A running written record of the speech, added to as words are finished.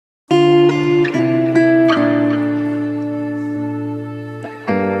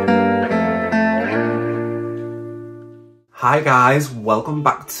Hi guys, welcome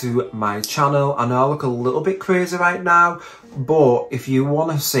back to my channel. I know I look a little bit crazy right now, but if you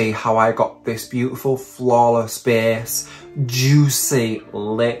want to see how I got this beautiful flawless base, juicy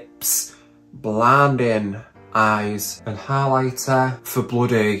lips, blinding eyes and highlighter for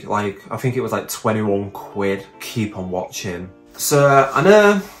bloody, I think it was like 21 quid, keep on watching. So I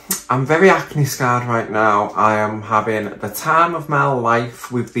know I'm very acne scarred right now. I am having the time of my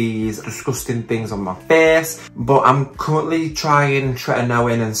life with these disgusting things on my face, but I'm currently trying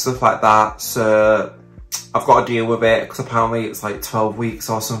tretinoin and stuff like that, so I've got to deal with it because apparently it's like 12 weeks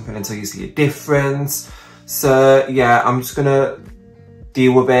or something until you see a difference. So yeah, I'm just gonna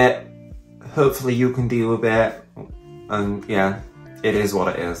deal with it. Hopefully you can deal with it, and yeah, it is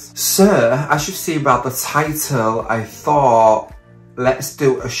what it is. So, as you've seen by the title, I thought, let's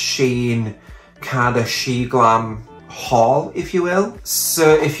do a Shein kind of SHEGLAM haul, if you will.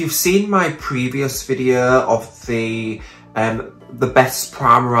 So, if you've seen my previous video of the best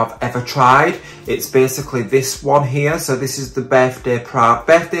primer I've ever tried, it's basically this one here. So this is the Birthday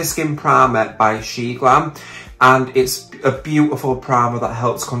Skin Primer by SHEGLAM. And it's a beautiful primer that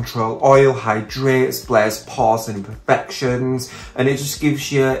helps control oil, hydrates, blurs pores and imperfections, and it just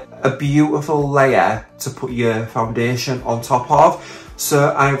gives you a beautiful layer to put your foundation on top of.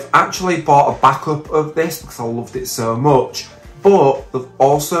 So I've actually bought a backup of this because I loved it so much, but they've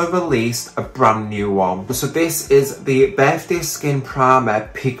also released a brand new one. So this is the Birthday Skin Primer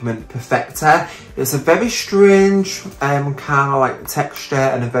Pigment Perfector. It's a very strange kind of like texture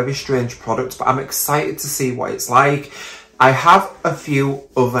and a very strange product, but I'm excited to see what it's like. I have a few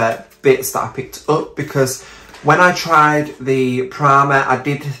other bits that I picked up because when I tried the primer, I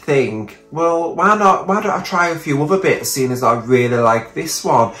did think, well, why not? Why don't I try a few other bits, seeing as I really like this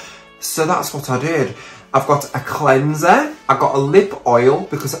one? So that's what I did. I've got a cleanser, I got a lip oil,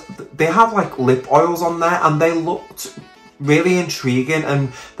 because they have like lip oils on there and they looked really intriguing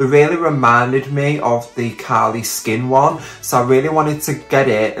and they really reminded me of the Kylie Skin one. So I really wanted to get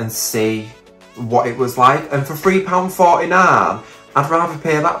it and see what it was like. And for £3.49, I'd rather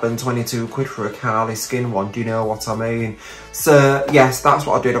pay that than 22 quid for a Kylie Skin one, do you know what I mean? So yes, that's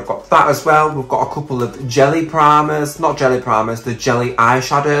what I did. I've got that as well. We've got a couple of jelly primers, not jelly primers, the jelly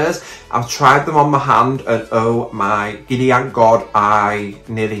eyeshadows. I've tried them on my hand and oh my giddy aunt god, I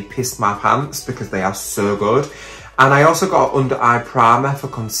nearly pissed my pants because they are so good. And I also got an under eye primer for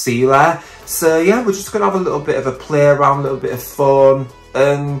concealer. So yeah, we're just gonna have a little bit of a play around, a little bit of fun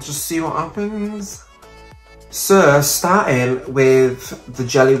and just see what happens. So, starting with the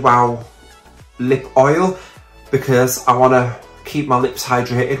Jelly Wow lip oil, because I want to keep my lips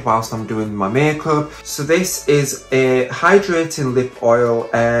hydrated whilst I'm doing my makeup. So this is a hydrating lip oil.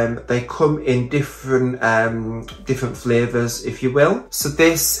 They come in different flavours, if you will. So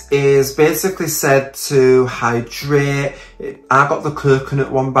this is basically said to hydrate. I got the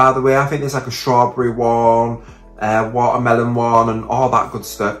coconut one, by the way. I think there's like a strawberry one, watermelon one and all that good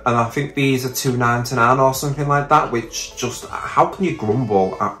stuff, and I think these are £2.99 or something like that, which just, how can you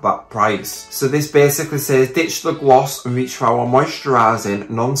grumble at that price? So this basically says ditch the gloss and reach for our moisturising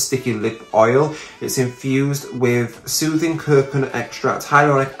non-sticky lip oil. It's infused with soothing coconut extract,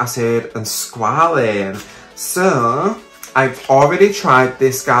 hyaluronic acid and squalane. So I've already tried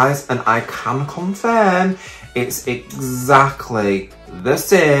this, guys, and I can confirm it's exactly the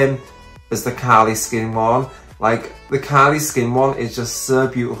same as the Kylie Skin one. Like, the Kylie Skin one is just so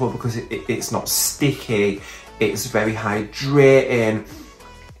beautiful because it's not sticky, it's very hydrating,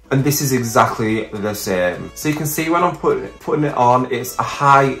 and this is exactly the same. So you can see when I'm putting it on, it's a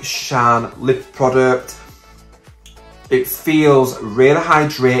high shine lip product. It feels really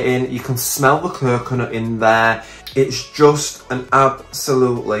hydrating, you can smell the coconut in there. It's just an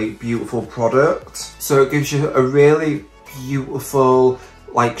absolutely beautiful product. So it gives you a really beautiful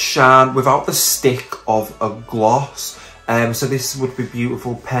like shine without the stick of a gloss. So this would be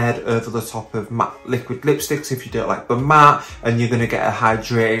beautiful paired over the top of matte liquid lipsticks if you don't like the matte, and you're gonna get a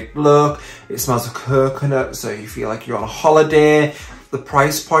hydrated look. It smells of coconut, so you feel like you're on a holiday. The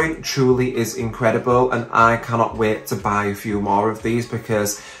price point truly is incredible, and I cannot wait to buy a few more of these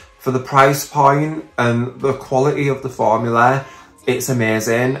because for the price point and the quality of the formula, it's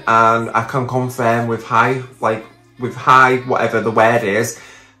amazing. And I can confirm with high, whatever the word is,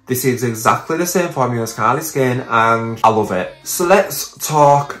 this is exactly the same formula as Kylie Skin and I love it. So let's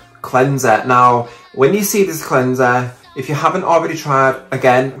talk cleanser. Now, when you see this cleanser, if you haven't already tried,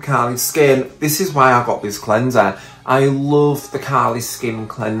 again, Kylie Skin, this is why I got this cleanser. I love the Kylie Skin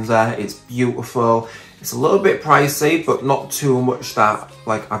cleanser. It's beautiful. It's a little bit pricey, but not too much that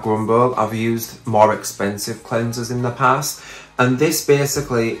like I grumble. I've used more expensive cleansers in the past. And this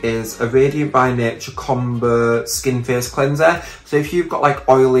basically is a Radiant by Nature Combo Skin Face Cleanser. So if you've got like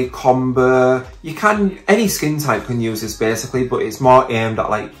oily combo, you can, any skin type can use this basically, but it's more aimed at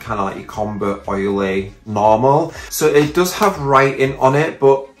like kind of like your combo, oily, normal. So it does have writing on it,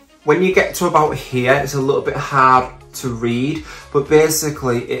 but when you get to about here, it's a little bit hard to read, but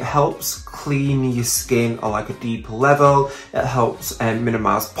basically it helps clean your skin on like a deeper level. It helps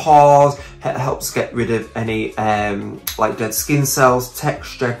minimize pores. It helps get rid of any like dead skin cells,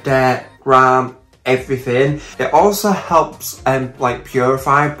 texture, dirt, grime, everything. It also helps like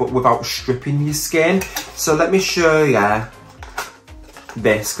purify, but without stripping your skin. So let me show you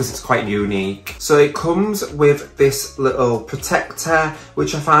this because it's quite unique. So it comes with this little protector,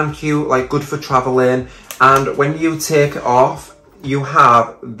 which I found cute, like good for traveling. And when you take it off, you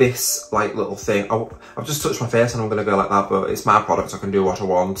have this like little thing. Oh, I've just touched my face and I'm gonna go like that, but it's my product, I can do what I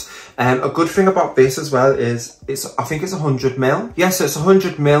want. A good thing about this as well is I think it's 100ml. Yeah, so it's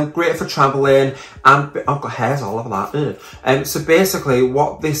 100ml, great for traveling, and I've got hairs all over that. So basically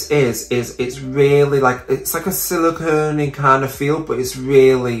what this is it's really like, it's like a silicone-y kind of feel, but it's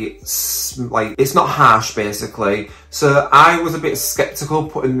really like, it's not harsh basically. So I was a bit skeptical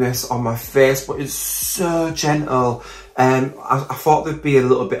putting this on my face, but it's so gentle. I thought they'd be a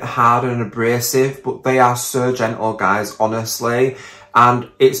little bit harder and abrasive, but they are so gentle, guys, honestly. And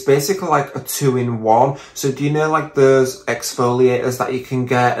it's basically like a 2-in-1. So do you know like those exfoliators that you can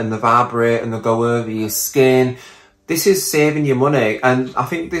get and they vibrate and they go over your skin? This is saving you money. And I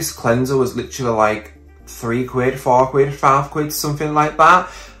think this cleanser was literally like £3, £4, £5, something like that.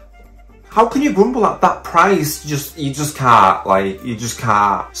 How can you grumble at that price? You just can't, like, you just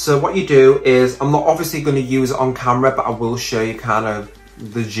can't. So what you do is, I'm not obviously going to use it on camera, but I will show you kind of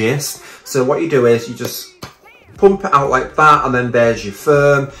the gist. So what you do is you just pump it out like that, and then there's your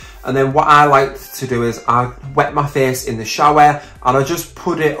foam. And then what I like to do is I wet my face in the shower and I just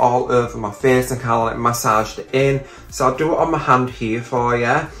put it all over my face and kind of like massaged it in. So I'll do it on my hand here for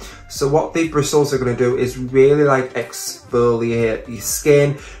you. So what the bristles are going to do is really like exfoliate your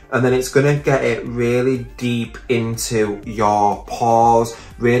skin, and then it's going to get it really deep into your pores,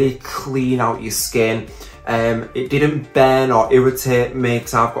 really clean out your skin. It didn't burn or irritate me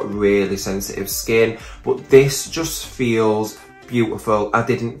because I've got really sensitive skin, but this just feels beautiful. I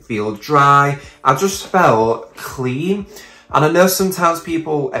didn't feel dry, I just felt clean. And I know sometimes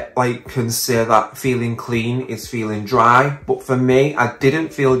people like can say that feeling clean is feeling dry, but for me, I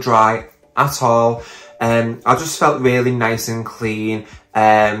didn't feel dry at all. I just felt really nice and clean,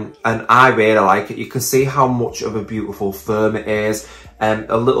 and I really like it. You can see how much of a beautiful foam it is.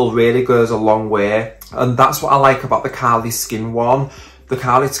 A little really goes a long way, and that's what I like about the Kylie Skin one. The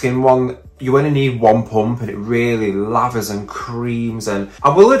Kylie Skin one, you only need one pump and it really lathers and creams. And I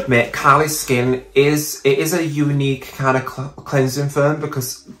will admit, Kylie Skin is a unique kind of cleansing foam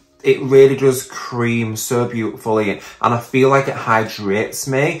because it really does cream so beautifully, and I feel like it hydrates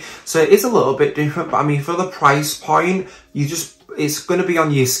me. So it is a little bit different, but I mean, for the price point, it's going to be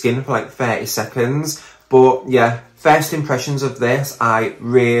on your skin for like 30 seconds. But yeah, first impressions of this, I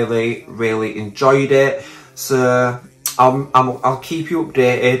really, really enjoyed it. So I'll keep you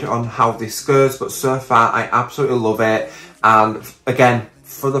updated on how this goes, but so far I absolutely love it. And again,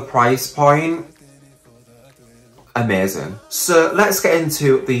 for the price point, amazing. So let's get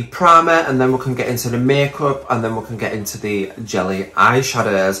into the primer, and then we can get into the makeup, and then we can get into the jelly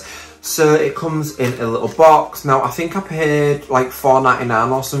eyeshadows. So it comes in a little box. Now I think I paid like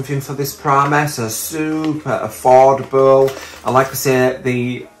 $4.99 or something for this primer, so super affordable. And like I say,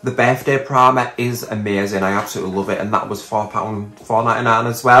 the birthday primer is amazing. I absolutely love it, and that was $4.99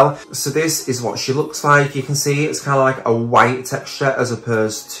 as well. So this is what she looks like. You can see it's kind of like a white texture as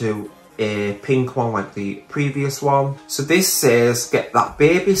opposed to a pink one like the previous one. So this says, get that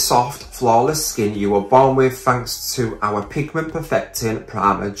baby soft flawless skin you were born with thanks to our pigment perfecting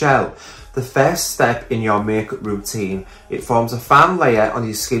primer gel. The first step in your makeup routine. It forms a fine layer on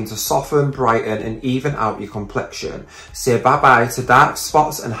your skin to soften, brighten and even out your complexion. Say bye-bye to dark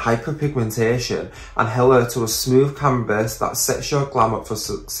spots and hyperpigmentation, and hello to a smooth canvas that sets your glam up for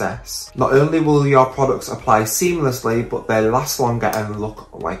success. Not only will your products apply seamlessly, but they last longer and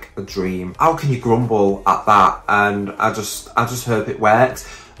look like a dream. How can you grumble at that? And I just hope it works.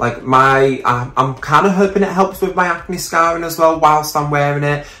 Like I'm kind of hoping it helps with my acne scarring as well whilst I'm wearing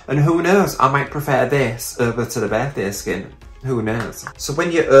it. And who knows, I might prefer this over to the birthday skin. Who knows? So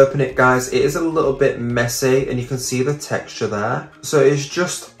when you open it, guys, it is a little bit messy and you can see the texture there. So it's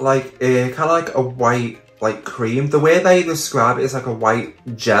just like a kind of like a white like cream. The way they describe it is like a white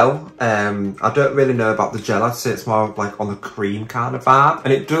gel. I don't really know about the gel. I'd say it's more of like on the cream kind of vibe.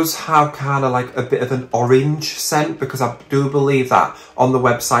 And it does have kind of like a bit of an orange scent, because I do believe that on the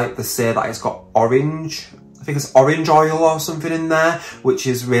website they say that it's got orange, I think it's orange oil or something in there, which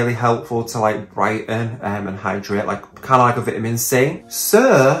is really helpful to like brighten and hydrate, like kind of like a vitamin C.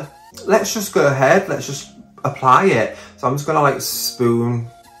 So let's just go ahead, let's just apply it. So I'm just gonna like spoon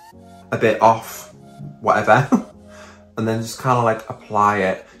a bit off whatever and then just kind of like apply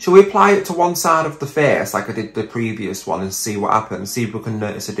it. Shall we apply it to one side of the face like I did the previous one and see what happens, see if we can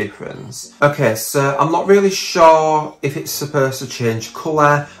notice a difference? Okay, so I'm not really sure if it's supposed to change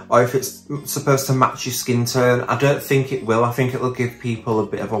colour or if it's supposed to match your skin tone. I don't think it will. I think it will give people a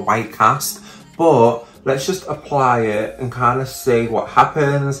bit of a white cast, but let's just apply it and kind of see what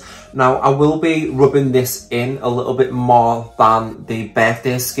happens. Now, I will be rubbing this in a little bit more than the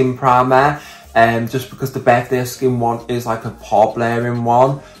birthday skin primer, just because the birthday skin one is like a pore blurring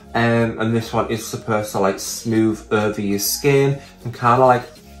one, and this one is supposed to like smooth over your skin and kind of like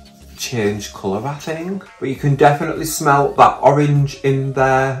change colour, I think. But you can definitely smell that orange in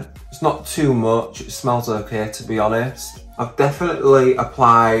there. It's not too much, it smells okay, to be honest. I've definitely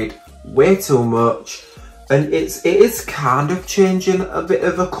applied way too much, and it is kind of changing a bit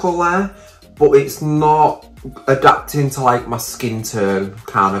of a colour, but it's not adapting to like my skin tone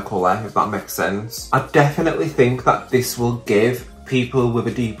kind of colour, if that makes sense. I definitely think that this will give people with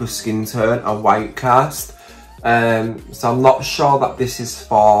a deeper skin tone a white cast, so I'm not sure that this is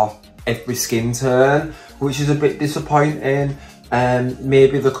for every skin tone, which is a bit disappointing.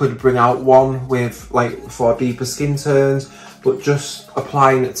 Maybe they could bring out one with like for deeper skin tones, but just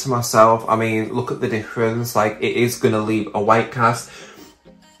applying it to myself, I mean, look at the difference. Like, it is going to leave a white cast.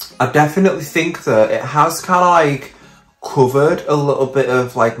 I definitely think that it has kind of like covered a little bit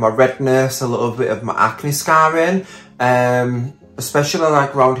of like my redness, a little bit of my acne scarring, especially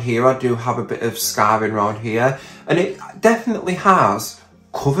like around here. I do have a bit of scarring around here, and it definitely has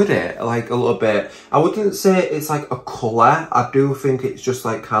covered it like a little bit. I wouldn't say it's like a colour. I do think it's just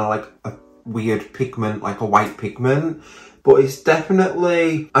like kind of like a weird pigment, like a white pigment. But it's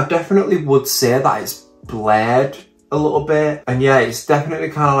definitely, I definitely would say that it's blurred a little bit. And yeah, it's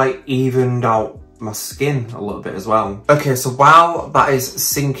definitely kind of like evened out my skin a little bit as well. Okay, so while that is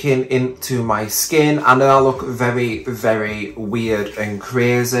sinking into my skin, I know I look very, very weird and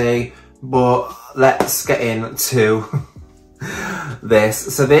crazy, but let's get into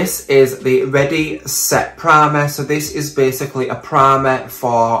this. So this is the Ready Set Primer. So this is basically a primer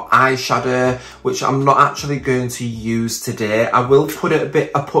for eyeshadow, which I'm not actually going to use today. I will put it a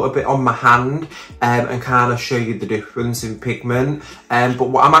bit, I put a bit on my hand and kind of show you the difference in pigment. But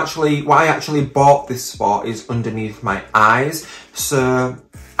what I actually bought this for is underneath my eyes. So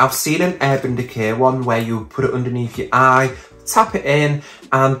I've seen an Urban Decay one where you put it underneath your eye, tap it in,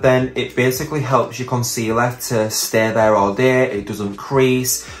 and then it basically helps your concealer to stay there all day. It doesn't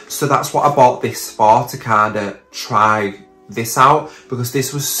crease. So that's what I bought this for, to kind of try this out, because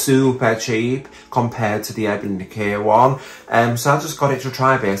this was super cheap compared to the Urban Decay one. So I just got it to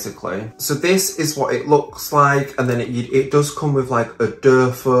try basically. So this is what it looks like, and then it does come with like a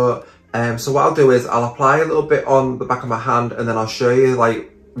doe foot. So what I'll do is I'll apply a little bit on the back of my hand, and then I'll show you like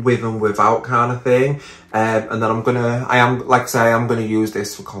with and without kind of thing, and then I'm gonna use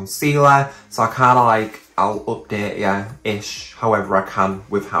this for concealer, so I kind of like, I'll update you ish however I can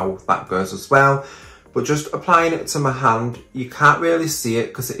with how that goes as well. But just applying it to my hand, you can't really see it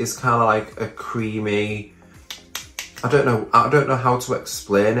because it is kind of like a creamy, I don't know how to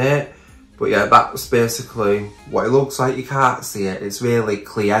explain it, but yeah, that's basically what it looks like. You can't see it, it's really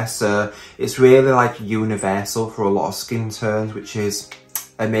clear, so it's really like universal for a lot of skin tones, which is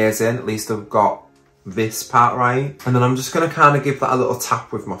amazing. At least I've got this part right. And then I'm just going to kind of give that a little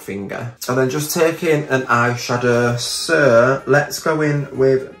tap with my finger. And then just taking an eyeshadow. So let's go in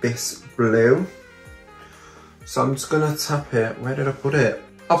with this blue. So I'm just going to tap it. Where did I put it?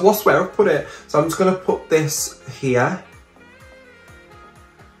 I've lost where I put it. So I'm just going to put this here.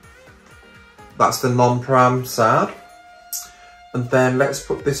 That's the non-pram side. And then let's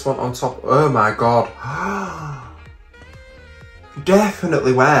put this one on top. Oh my god.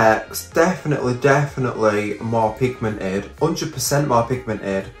 Definitely works. Definitely more pigmented. 100% more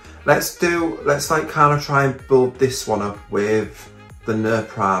pigmented. Let's like kind of try and build this one up with the no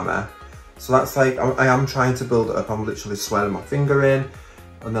primer. So that's like, I am trying to build it up. I'm literally swirling my finger in,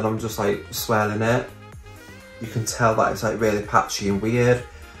 and then I'm just like swirling it. You can tell that it's like really patchy and weird.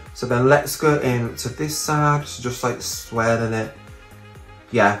 So then let's go in to this side. So just like swirling it.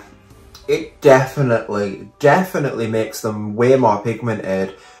 Yeah. it definitely makes them way more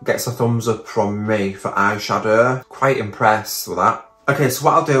pigmented. Gets a thumbs up from me for eyeshadow. Quite impressed with that. Okay, so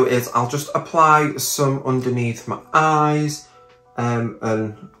what I'll do is I'll just apply some underneath my eyes, and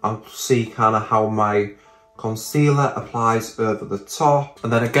I'll see kind of how my concealer applies over the top.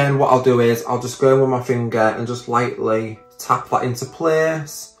 And then again, what I'll do is I'll just go in with my finger and just lightly tap that into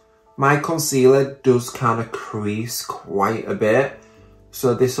place. My concealer does kind of crease quite a bit,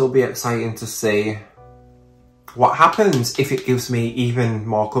 so this will be exciting to see what happens if it gives me even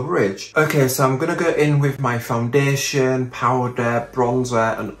more coverage. Okay, so I'm gonna go in with my foundation, powder,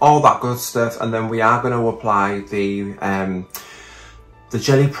 bronzer, and all that good stuff, and then we are gonna apply the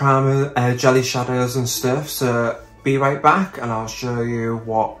jelly primer, jelly shadows and stuff. So be right back and I'll show you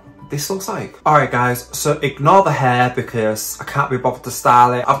what this looks like. Alright guys, so ignore the hair because I can't be bothered to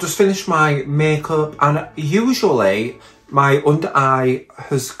style it. I've just finished my makeup, and usually my under eye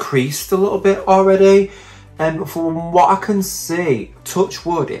has creased a little bit already. And from what I can see, touch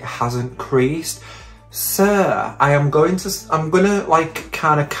wood, it hasn't creased. So I'm gonna like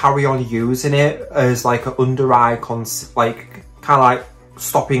kind of carry on using it as like an under eye like kind of like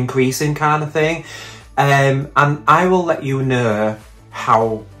stopping creasing kind of thing. And I will let you know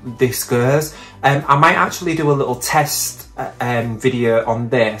how this goes. I might actually do a little test video on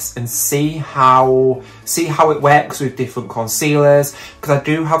this and see how it works with different concealers, because I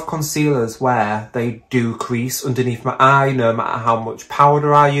do have concealers where they do crease underneath my eye no matter how much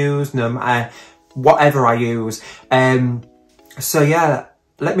powder I use, no matter whatever I use. So yeah,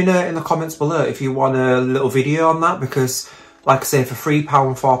 let me know in the comments below if you want a little video on that, because like I say, for £3,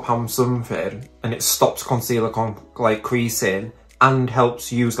 £4 something, and it stops concealer like creasing and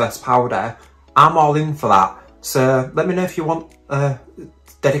helps use less powder, I'm all in for that. So let me know if you want a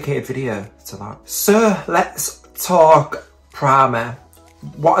dedicated video to that. So let's talk primer.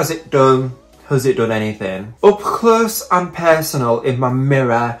 What has it done? Has it done anything? Up close and personal in my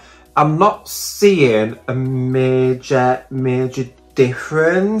mirror, I'm not seeing a major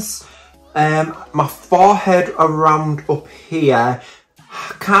difference. My forehead around up here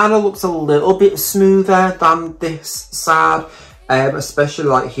kind of looks a little bit smoother than this side. Especially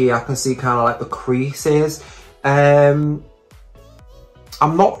like here, I can see kind of like the creases. I'm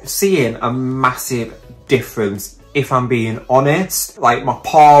not seeing a massive difference, if I'm being honest. Like my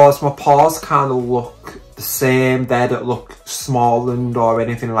pores kind of look the same. They don't look smallened or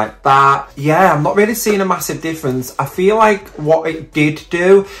anything like that. Yeah, I'm not really seeing a massive difference. I feel like what it did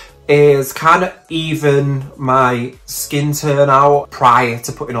do is kind of even my skin tone out prior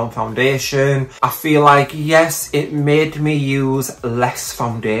to putting on foundation. I feel like, yes, it made me use less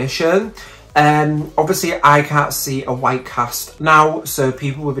foundation. Obviously I can't see a white cast now, so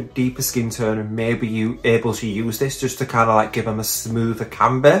people with a deeper skin tone may be able to use this just to kind of like give them a smoother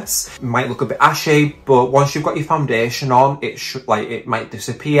canvas. It might look a bit ashy, but once you've got your foundation on, it might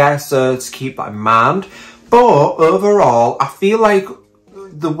disappear, so to keep that in mind. But overall, I feel like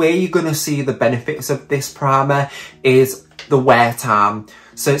the way you're going to see the benefits of this primer is the wear time.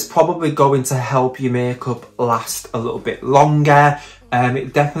 So it's probably going to help your makeup last a little bit longer.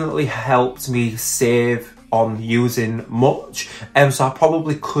 It definitely helped me save on using much. So I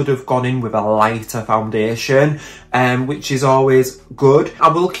probably could have gone in with a lighter foundation, which is always good. I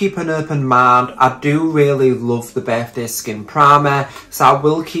will keep an open mind. I do really love the Birthday Skin Primer, so I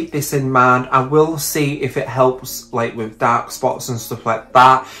will keep this in mind. I will see if it helps like with dark spots and stuff like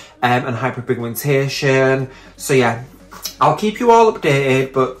that, and hyperpigmentation. So yeah, I'll keep you all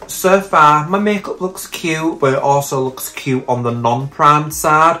updated, but so far my makeup looks cute, but it also looks cute on the non-primed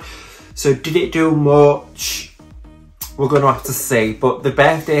side. So did it do much? We're going to have to see. But the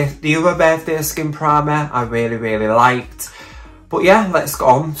other Birthday Skin Primer I really liked. But yeah, let's go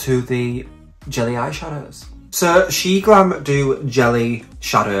on to the jelly eyeshadows. So SHEGLAM do jelly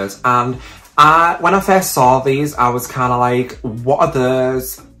shadows, and when I first saw these, I was kind of like, what are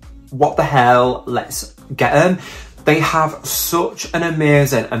those? What the hell? Let's get them. They have such an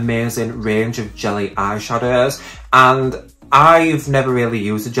amazing range of jelly eyeshadows, and I've never really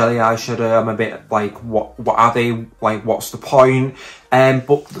used a jelly eyeshadow. I'm a bit like, what are they? Like, what's the point?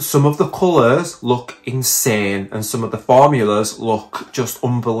 But some of the colours look insane, and some of the formulas look just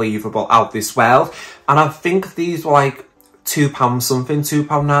unbelievable, out of this world. And I think these were like £2 something,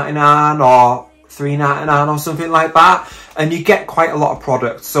 £2.99 or £3.99 or something like that. And you get quite a lot of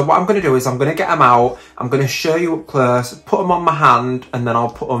products. So what I'm going to do is I'm going to get them out. I'm going to show you up close, put them on my hand, and then I'm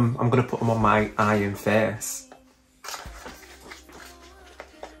going to put them on my eye and face.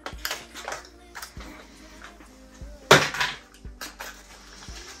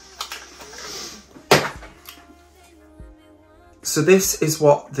 So this is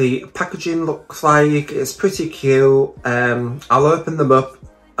what the packaging looks like. It's pretty cute. I'll open them up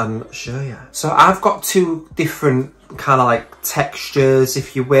and show you. So I've got two different kind of like textures,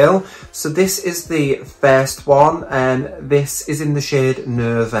 if you will. So this is the first one, and this is in the shade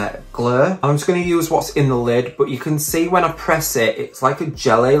Nova Glow. I'm just going to use what's in the lid, but you can see when I press it, it's like a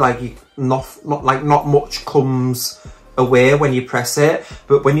jelly, like not much comes away when you press it,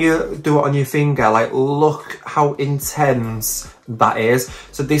 but when you do it on your finger, like look how intense that is.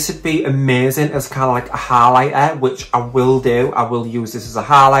 So this would be amazing as kind of like a highlighter, which I will do. I will use this as a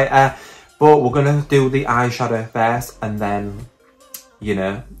highlighter, but we're gonna do the eyeshadow first and then, you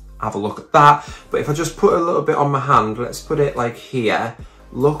know, have a look at that. But if I just put a little bit on my hand, let's put it like here,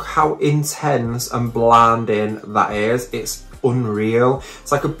 look how intense and blinding that is. It's unreal.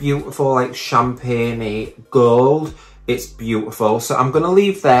 It's like a beautiful like champagne-y gold. It's beautiful. So I'm going to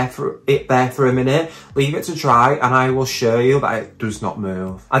leave it there for a minute, leave it to dry, and I will show you that it does not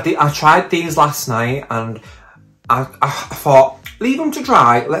move. I tried these last night and I thought, leave them to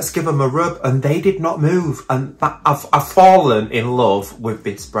dry, let's give them a rub, and they did not move. And I've fallen in love with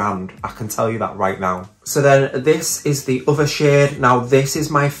this brand. I can tell you that right now. So then this is the other shade. Now this is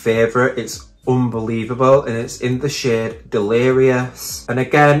my favourite. It's unbelievable, and it's in the shade Delirious. And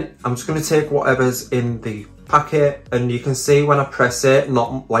again, I'm just going to take whatever's in the packet, and you can see when I press it,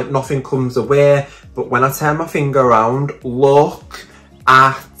 nothing comes away, but when I turn my finger around, look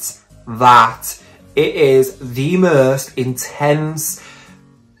at that. It is the most intense,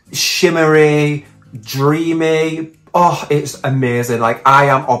 shimmery, dreamy. Oh, it's amazing. Like, I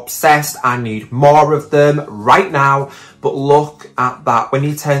am obsessed. I need more of them right now. But look at that. When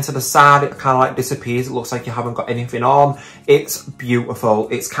you turn to the side, it kind of like disappears. It looks like you haven't got anything on. It's beautiful.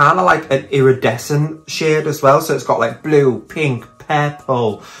 It's kind of like an iridescent shade as well. So it's got like blue, pink,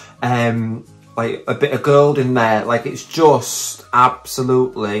 purple, like a bit of gold in there. Like, it's just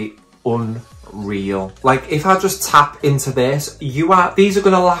absolutely unreal. Like, if I just tap into this, these are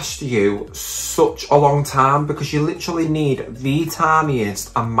going to last you such a long time, because you literally need the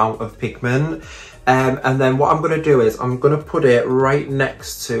tiniest amount of pigment. And then what I'm going to do is I'm going to put it right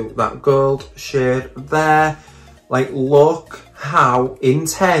next to that gold shade there. Like, look how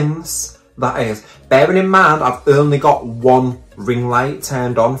intense that is. Bearing in mind, I've only got one ring light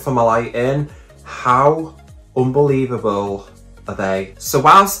turned on for my lighting. How unbelievable are they? So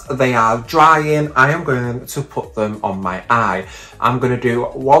whilst they are drying, I am going to put them on my eye. I'm going to do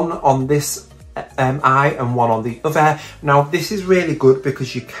one on this eye and one on the other. Now this is really good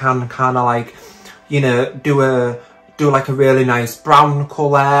because you can kind of like, you know, do like a really nice brown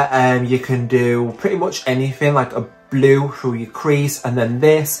colour, and you can do pretty much anything, like a blue through your crease. And then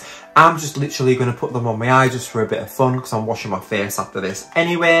this, I'm just literally going to put them on my eye just for a bit of fun, because I'm washing my face after this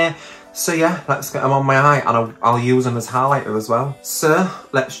anyway. So yeah, let's get them on my eye, and I'll use them as highlighter as well. So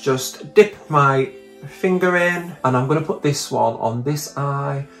let's just dip my finger in, and I'm going to put this one on this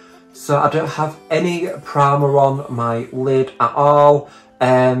eye. So I don't have any primer on my lid at all.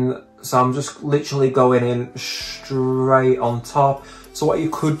 So I'm just literally going in straight on top. So what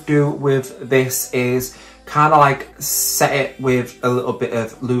you could do with this is kind of like set it with a little bit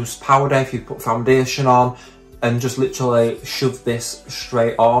of loose powder if you put foundation on, and just literally shove this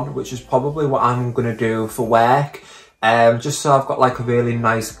straight on, which is probably what I'm going to do for work. Just so I've got like a really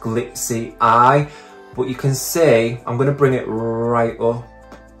nice glitzy eye. But you can see, I'm going to bring it right up,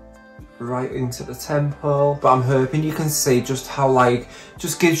 right into the temple. But I'm hoping you can see just how like,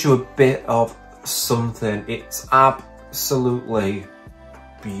 just gives you a bit of something. It's absolutely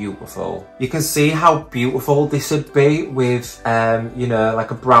beautiful. You can see how beautiful this would be with, you know, like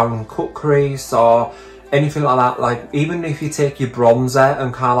a brown cut crease or anything like that. Like, even if you take your bronzer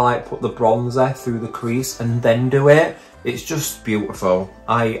and kind of like put the bronzer through the crease and then do it, it's just beautiful.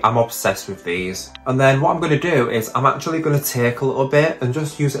 I'm obsessed with these. And then what I'm going to do is I'm actually going to take a little bit and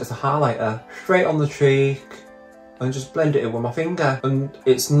just use it as a highlighter straight on the cheek and just blend it in with my finger. And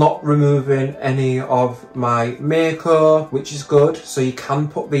it's not removing any of my makeup, which is good. So you can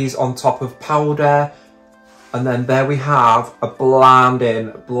put these on top of powder. And then there we have a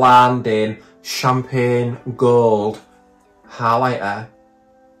blinding champagne gold highlighter.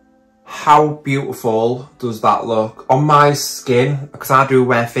 How beautiful does that look on my skin? Because I do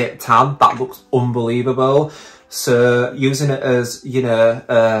wear fake tan, that looks unbelievable. So using it as, you know,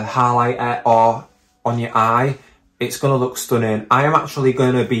 a highlighter or on your eye, it's going to look stunning. I am actually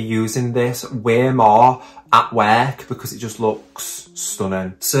going to be using this way more at work because it just looks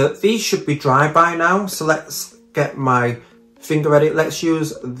stunning. So these should be dry by now. So let's get my finger ready. Let's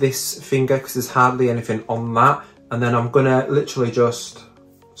use this finger because there's hardly anything on that. And then I'm going to literally just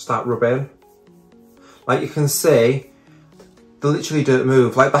start rubbing. Like you can see, they literally don't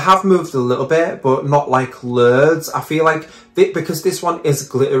move. Like, they have moved a little bit, but not like loads. I feel like because this one is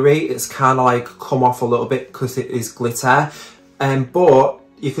glittery, it's kind of like come off a little bit because it is glitter. But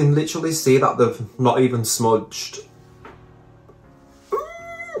you can literally see that they've not even smudged.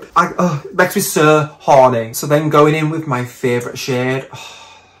 It makes me so horny. So then going in with my favourite shade,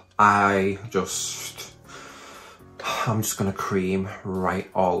 I'm just gonna cream right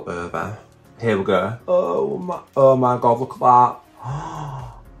all over. Here we go. Oh my god, look at that.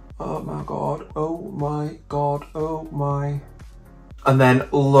 Oh my god, oh my god, oh my. And then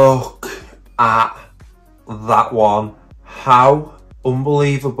look at that one. How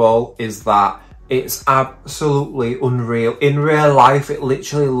unbelievable is that? It's absolutely unreal. In real life, it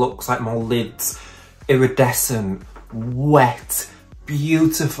literally looks like my lid's iridescent, wet,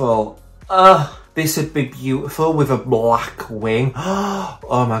 beautiful. This would be beautiful with a black wing.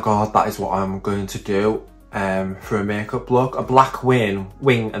 Oh my god, that is what I'm going to do for a makeup look. A black wing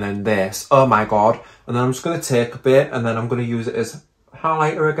and then this. Oh my god. And then I'm just going to take a bit and then I'm going to use it as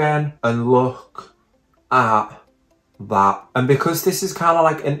highlighter again. And look at that. And because this is kind of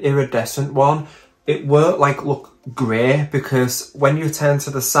like an iridescent one, it won't like look grey, because when you turn to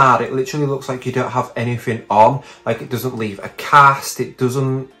the side it literally looks like you don't have anything on. Like, it doesn't leave a cast, it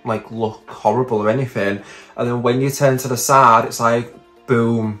doesn't like look horrible or anything. And then when you turn to the side it's like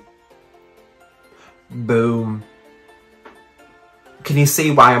boom, boom. Can you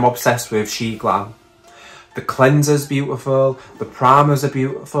see why I'm obsessed with SHEGLAM? The cleanser's beautiful, the primers are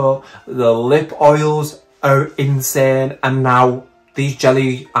beautiful, the lip oils are insane, and now these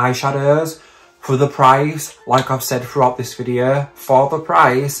jelly eyeshadows for the price, like I've said throughout this video, for the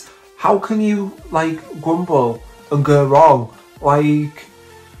price, how can you like grumble and go wrong? Like,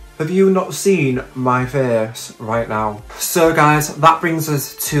 have you not seen my face right now? So guys, that brings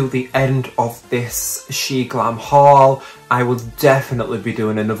us to the end of this SHEGLAM haul. I will definitely be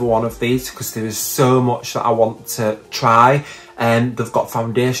doing another one of these because there is so much that I want to try. And they've got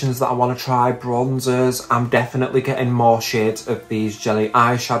foundations that I want to try, bronzers. I'm definitely getting more shades of these jelly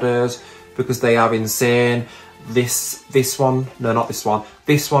eyeshadows because they are insane. This one, no, not this one.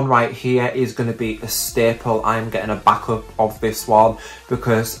 This one right here is going to be a staple. I'm getting a backup of this one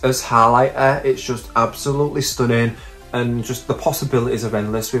because as highlighter, it's just absolutely stunning, and just the possibilities are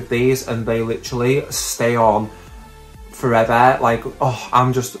endless with these, and they literally stay on forever. Like, oh,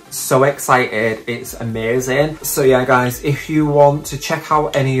 I'm just so excited. It's amazing. So yeah guys, if you want to check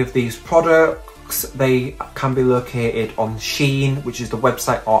out any of these products, they can be located on Shein, which is the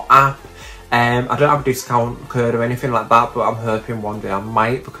website or app. I don't have a discount code or anything like that, but I'm hoping one day I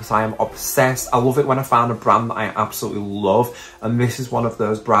might, because I am obsessed. I love it when I find a brand that I absolutely love, and this is one of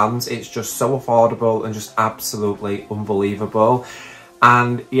those brands. It's just so affordable and just absolutely unbelievable.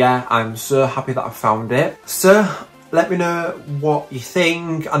 And yeah, I'm so happy that I found it. So let me know what you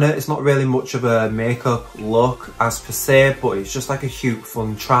think. I know it's not really much of a makeup look as per se, but it's just like a cute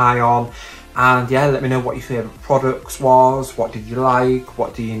fun try on. And yeah, let me know what your favourite products was. What did you like?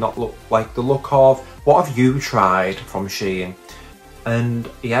 What do you not like the look of? What have you tried from Shein? And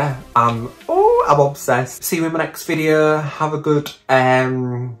yeah, I'm obsessed. See you in my next video. Have a good, I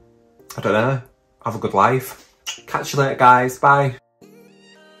don't know, have a good life. Catch you later guys, bye.